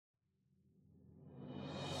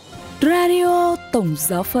Radio Tổng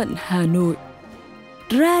Giáo phận Hà Nội.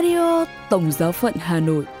 Radio Tổng Giáo phận Hà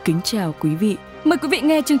Nội kính chào quý vị. Mời quý vị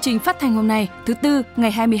nghe chương trình phát thanh hôm nay, thứ Tư,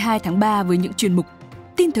 ngày 22 tháng 3 với những chuyên mục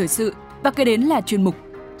tin thời sự và kế đến là chuyên mục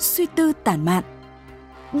suy tư tản mạn.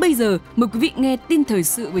 Bây giờ, mời quý vị nghe tin thời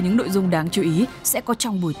sự với những nội dung đáng chú ý sẽ có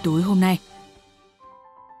trong buổi tối hôm nay.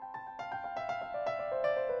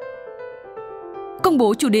 Công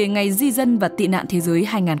bố chủ đề Ngày Di dân và Tị nạn Thế giới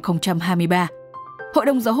 2023. Hội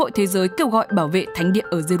đồng Giáo hội Thế giới kêu gọi bảo vệ thánh địa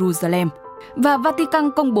ở Jerusalem. Và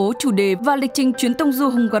Vatican công bố chủ đề và lịch trình chuyến tông du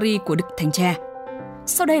Hungary của Đức Thánh Cha.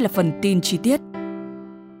 Sau đây là phần tin chi tiết.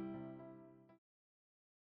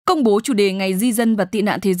 Công bố chủ đề Ngày Di dân và Tị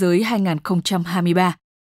nạn Thế giới 2023.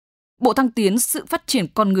 Bộ Thăng tiến sự phát triển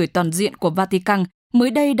con người toàn diện của Vatican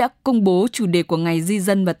mới đây đã công bố chủ đề của Ngày Di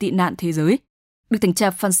dân và Tị nạn Thế giới. Đức Thánh Cha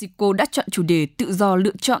Francisco đã chọn chủ đề tự do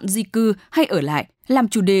lựa chọn di cư hay ở lại làm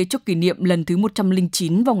chủ đề cho kỷ niệm lần thứ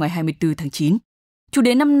 109 vào ngày 24 tháng 9. Chủ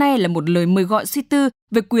đề năm nay là một lời mời gọi suy tư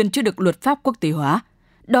về quyền chưa được luật pháp quốc tế hóa.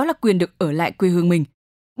 Đó là quyền được ở lại quê hương mình.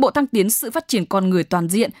 Bộ Thăng tiến sự phát triển con người toàn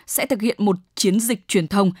diện sẽ thực hiện một chiến dịch truyền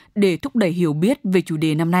thông để thúc đẩy hiểu biết về chủ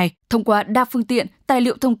đề năm nay thông qua đa phương tiện, tài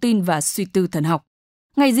liệu thông tin và suy tư thần học.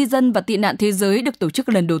 Ngày Di dân và Tị nạn Thế giới được tổ chức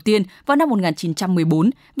lần đầu tiên vào năm 1914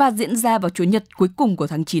 và diễn ra vào Chủ nhật cuối cùng của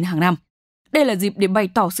tháng 9 hàng năm. Đây là dịp để bày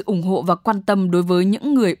tỏ sự ủng hộ và quan tâm đối với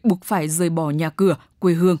những người buộc phải rời bỏ nhà cửa,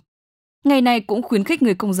 quê hương. Ngày này cũng khuyến khích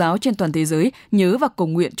người Công giáo trên toàn thế giới nhớ và cầu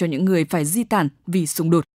nguyện cho những người phải di tản vì xung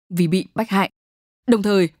đột, vì bị bách hại. Đồng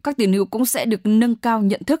thời, các tín hữu cũng sẽ được nâng cao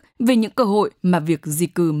nhận thức về những cơ hội mà việc di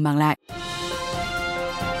cư mang lại.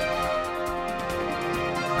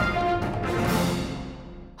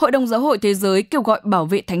 Hội đồng Giáo hội Thế giới kêu gọi bảo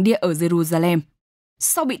vệ thánh địa ở Jerusalem.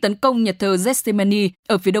 Sau bị tấn công nhà thờ Gethsemane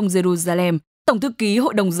ở phía đông Jerusalem, Tổng thư ký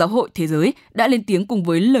Hội đồng Giáo hội Thế giới đã lên tiếng cùng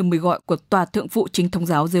với lời mời gọi của Tòa Thượng phụ Chính thống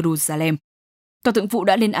giáo Jerusalem. Tòa Thượng phụ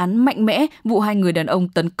đã lên án mạnh mẽ vụ hai người đàn ông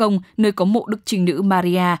tấn công nơi có mộ Đức Trinh Nữ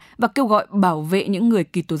Maria và kêu gọi bảo vệ những người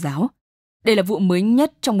Kitô giáo. Đây là vụ mới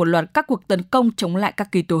nhất trong một loạt các cuộc tấn công chống lại các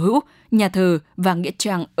Kitô hữu, nhà thờ và nghĩa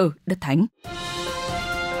trang ở đất thánh.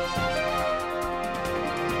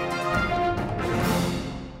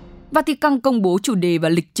 Vatican công bố chủ đề và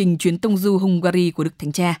lịch trình chuyến tông du Hungary của Đức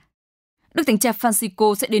Thánh Cha. Đức Thánh Cha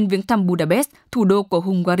Francisco sẽ đến viếng thăm Budapest, thủ đô của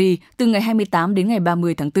Hungary, từ ngày 28 đến ngày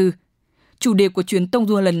 30 tháng 4. Chủ đề của chuyến tông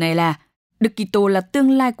du lần này là Đức Kitô là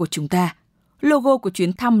tương lai của chúng ta. Logo của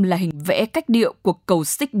chuyến thăm là hình vẽ cách điệu của cầu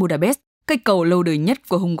Styx Budapest, cây cầu lâu đời nhất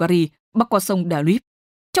của Hungary, bắc qua sông Danube.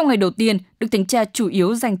 Trong ngày đầu tiên, Đức Thánh Cha chủ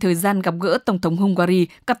yếu dành thời gian gặp gỡ Tổng thống Hungary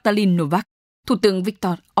Katalin Novak, Thủ tướng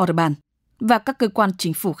Viktor Orbán và các cơ quan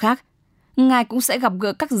chính phủ khác. Ngài cũng sẽ gặp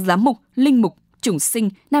gỡ các giám mục, linh mục, chủng sinh,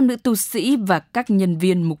 nam nữ tu sĩ và các nhân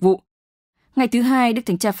viên mục vụ. Ngày thứ hai, Đức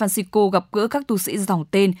Thánh Cha Francisco gặp gỡ các tu sĩ dòng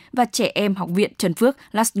tên và trẻ em học viện Trần Phước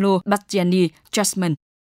Laszlo Bastiani Chasman.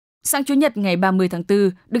 Sáng Chủ nhật ngày 30 tháng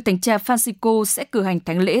 4, Đức Thánh Cha Francisco sẽ cử hành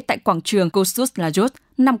thánh lễ tại quảng trường Kossuth Lajos,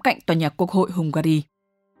 nằm cạnh tòa nhà Quốc hội Hungary.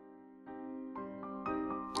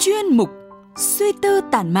 Chuyên mục suy tư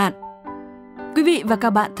tản mạn. Quý vị và các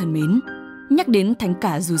bạn thân mến, nhắc đến Thánh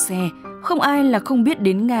cả Giuse, không ai là không biết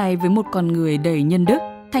đến Ngài với một con người đầy nhân đức,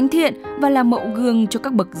 thánh thiện và là mẫu gương cho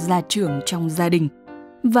các bậc gia trưởng trong gia đình.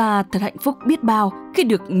 Và thật hạnh phúc biết bao khi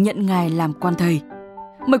được nhận Ngài làm quan thầy.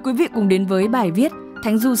 Mời quý vị cùng đến với bài viết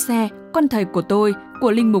Thánh Giuse, con thầy của tôi,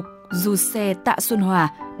 của linh mục Giuse Tạ Xuân Hòa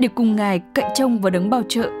để cùng Ngài cậy trông vào đấng bảo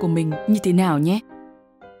trợ của mình như thế nào nhé.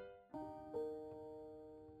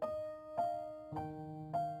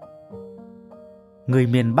 Người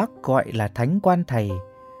miền Bắc gọi là Thánh Quan Thầy,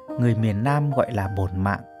 người miền Nam gọi là Bổn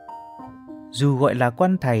Mạng. Dù gọi là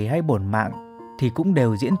quan thầy hay bổn mạng thì cũng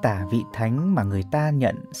đều diễn tả vị thánh mà người ta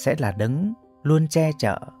nhận sẽ là đấng luôn che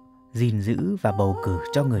chở, gìn giữ và bầu cử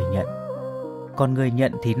cho người nhận. Còn người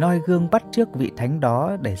nhận thì noi gương bắt chước vị thánh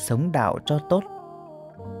đó để sống đạo cho tốt.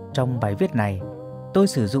 Trong bài viết này, tôi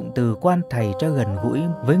sử dụng từ quan thầy cho gần gũi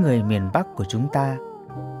với người miền Bắc của chúng ta.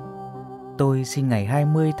 Tôi sinh ngày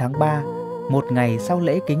 20 tháng 3, một ngày sau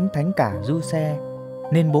lễ kính Thánh cả Giuse,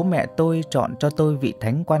 nên bố mẹ tôi chọn cho tôi vị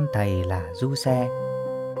thánh quan thầy là Giuse.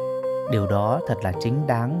 Điều đó thật là chính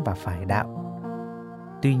đáng và phải đạo.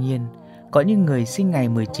 Tuy nhiên, có những người sinh ngày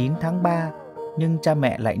 19 tháng 3 nhưng cha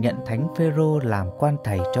mẹ lại nhận Thánh Phêrô làm quan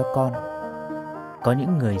thầy cho con. Có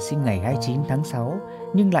những người sinh ngày 29 tháng 6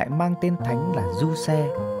 nhưng lại mang tên thánh là Giuse.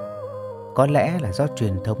 Có lẽ là do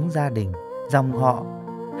truyền thống gia đình, dòng họ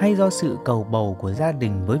hay do sự cầu bầu của gia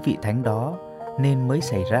đình với vị thánh đó nên mới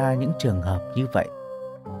xảy ra những trường hợp như vậy.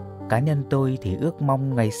 Cá nhân tôi thì ước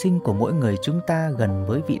mong ngày sinh của mỗi người chúng ta gần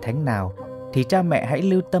với vị thánh nào thì cha mẹ hãy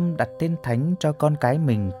lưu tâm đặt tên thánh cho con cái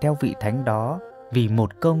mình theo vị thánh đó Vì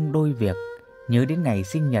một công đôi việc, nhớ đến ngày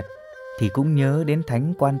sinh nhật thì cũng nhớ đến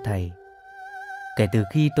Thánh Quan Thầy. Kể từ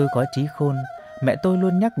khi tôi có trí khôn, mẹ tôi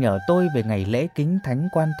luôn nhắc nhở tôi về ngày lễ kính Thánh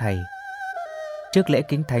Quan Thầy. Trước lễ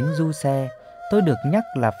kính Thánh Du Xe, tôi được nhắc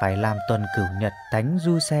là phải làm tuần cửu nhật Thánh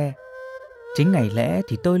Du Xe. Chính ngày lễ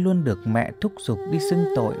thì tôi luôn được mẹ thúc giục đi xưng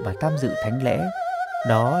tội và tham dự thánh lễ.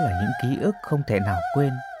 Đó là những ký ức không thể nào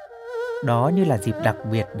quên. Đó như là dịp đặc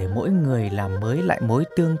biệt để mỗi người làm mới lại mối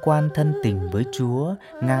tương quan thân tình với Chúa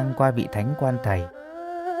ngang qua vị Thánh Quan Thầy.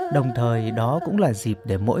 Đồng thời đó cũng là dịp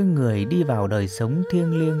để mỗi người đi vào đời sống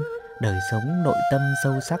thiêng liêng, đời sống nội tâm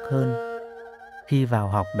sâu sắc hơn. Khi vào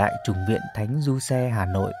học Đại chủng viện Thánh Du Xe Hà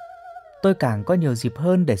Nội, tôi càng có nhiều dịp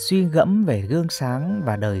hơn để suy gẫm về gương sáng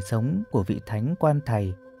và đời sống của vị Thánh Quan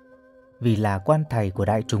Thầy. Vì là quan thầy của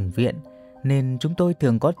Đại chủng viện nên chúng tôi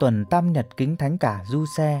thường có tuần tam nhật kính Thánh cả Du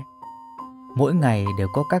Xe. Mỗi ngày đều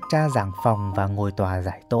có các cha giảng phòng và ngồi tòa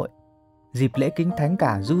giải tội. Dịp lễ kính Thánh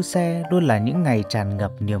cả Du Xe luôn là những ngày tràn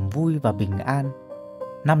ngập niềm vui và bình an.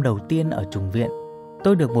 Năm đầu tiên ở chủng viện,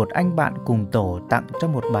 tôi được một anh bạn cùng tổ tặng cho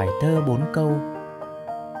một bài thơ 4 câu.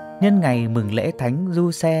 Nhân ngày mừng lễ Thánh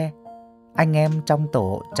Du Xe, anh em trong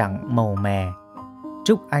tổ chẳng màu mè.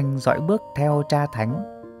 Chúc anh dõi bước theo cha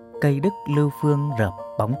Thánh, cây đức lưu phương rợp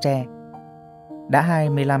bóng tre. Đã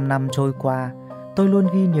 25 năm trôi qua, tôi luôn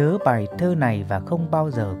ghi nhớ bài thơ này và không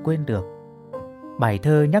bao giờ quên được. Bài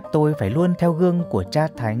thơ nhắc tôi phải luôn theo gương của cha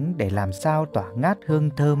Thánh để làm sao tỏa ngát hương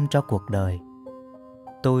thơm cho cuộc đời.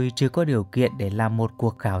 Tôi chưa có điều kiện để làm một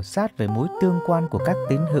cuộc khảo sát về mối tương quan của các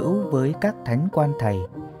tín hữu với các Thánh Quan Thầy.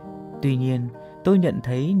 Tuy nhiên, tôi nhận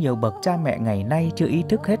thấy nhiều bậc cha mẹ ngày nay chưa ý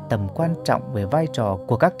thức hết tầm quan trọng về vai trò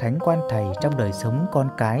của các Thánh Quan Thầy trong đời sống con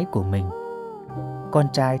cái của mình. Con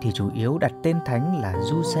trai thì chủ yếu đặt tên thánh là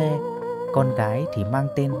Giuse, con gái thì mang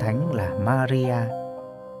tên thánh là Maria.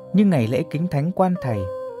 Nhưng ngày lễ kính Thánh Quan Thầy,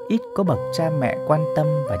 ít có bậc cha mẹ quan tâm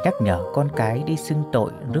và nhắc nhở con cái đi xưng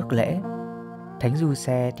tội rước lễ. Thánh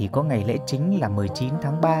Giuse thì có ngày lễ chính là 19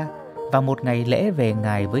 tháng 3 và một ngày lễ về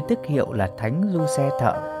ngài với tước hiệu là Thánh Giuse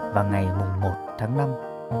Thợ vào ngày mùng 1 tháng 5.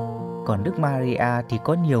 Còn Đức Maria thì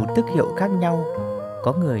có nhiều tước hiệu khác nhau.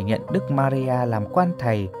 Có người nhận Đức Maria làm quan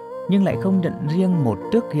thầy nhưng lại không nhận riêng một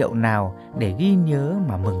tước hiệu nào để ghi nhớ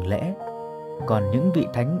mà mừng lễ. Còn những vị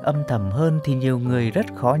thánh âm thầm hơn thì nhiều người rất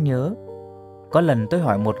khó nhớ. Có lần tôi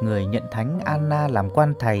hỏi một người nhận Thánh Anna làm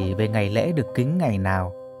quan thầy về ngày lễ được kính ngày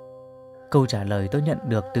nào. Câu trả lời tôi nhận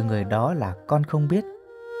được từ người đó là con không biết.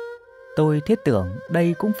 Tôi thiết tưởng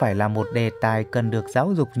đây cũng phải là một đề tài cần được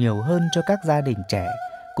giáo dục nhiều hơn cho các gia đình trẻ,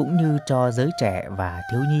 cũng như cho giới trẻ và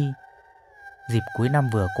thiếu nhi. Dịp cuối năm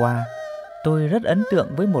vừa qua, tôi rất ấn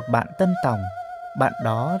tượng với một bạn tân tòng. Bạn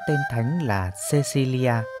đó tên thánh là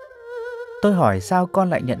Cecilia. Tôi hỏi sao con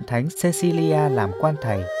lại nhận Thánh Cecilia làm quan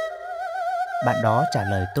thầy. Bạn đó trả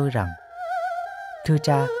lời tôi rằng: Thưa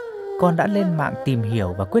cha, con đã lên mạng tìm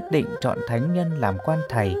hiểu và quyết định chọn thánh nhân làm quan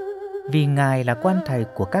thầy vì ngài là quan thầy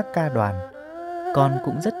của các ca đoàn. Con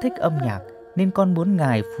cũng rất thích âm nhạc nên con muốn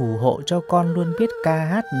ngài phù hộ cho con luôn biết ca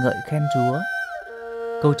hát ngợi khen Chúa.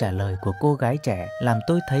 Câu trả lời của cô gái trẻ làm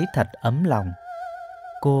tôi thấy thật ấm lòng.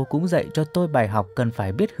 Cô cũng dạy cho tôi bài học cần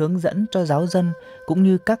phải biết hướng dẫn cho giáo dân cũng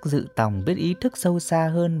như các dự tòng biết ý thức sâu xa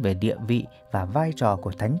hơn về địa vị và vai trò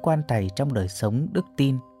của Thánh Quan Thầy trong đời sống đức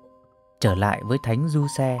tin. Trở lại với Thánh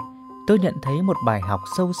Giuse, tôi nhận thấy một bài học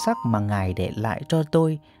sâu sắc mà ngài để lại cho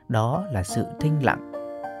tôi, đó là sự thinh lặng.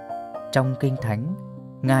 Trong Kinh Thánh,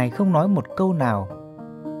 ngài không nói một câu nào.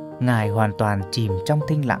 Ngài hoàn toàn chìm trong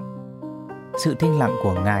thinh lặng. Sự thinh lặng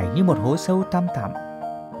của ngài như một hố sâu thăm thẳm.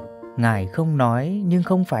 Ngài không nói nhưng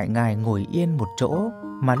không phải ngài ngồi yên một chỗ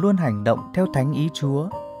mà luôn hành động theo thánh ý Chúa.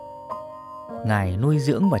 Ngài nuôi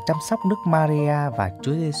dưỡng và chăm sóc Đức Maria và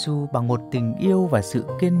Chúa Giêsu bằng một tình yêu và sự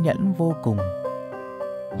kiên nhẫn vô cùng.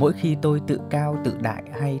 Mỗi khi tôi tự cao tự đại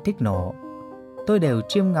hay thích nổ, tôi đều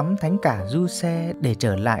chiêm ngắm Thánh cả Giuse để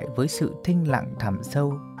trở lại với sự thinh lặng thẳm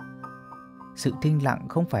sâu. Sự thinh lặng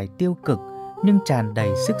không phải tiêu cực nhưng tràn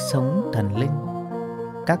đầy sức sống thần linh.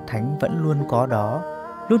 Các thánh vẫn luôn có đó,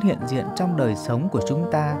 luôn hiện diện trong đời sống của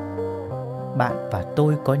chúng ta. Bạn và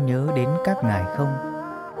tôi có nhớ đến các ngài không?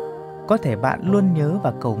 Có thể bạn luôn nhớ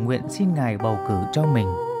và cầu nguyện xin ngài bầu cử cho mình.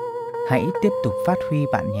 Hãy tiếp tục phát huy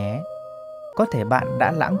bạn nhé. Có thể bạn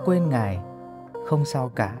đã lãng quên ngài. Không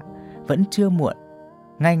sao cả, vẫn chưa muộn.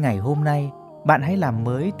 Ngay ngày hôm nay, bạn hãy làm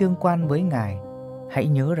mới tương quan với ngài. Hãy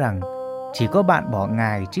nhớ rằng chỉ có bạn bỏ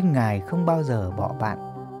ngài chứ ngài không bao giờ bỏ bạn.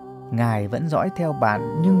 Ngài vẫn dõi theo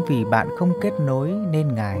bạn nhưng vì bạn không kết nối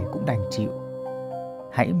nên ngài cũng đành chịu.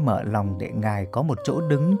 Hãy mở lòng để ngài có một chỗ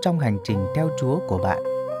đứng trong hành trình theo Chúa của bạn.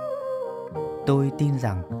 Tôi tin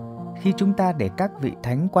rằng khi chúng ta để các vị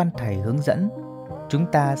Thánh Quan Thầy hướng dẫn, chúng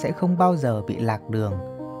ta sẽ không bao giờ bị lạc đường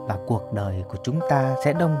và cuộc đời của chúng ta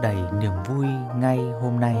sẽ đong đầy niềm vui ngay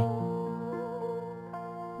hôm nay.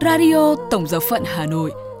 Radio Tổng giáo phận Hà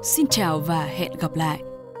Nội xin chào và hẹn gặp lại.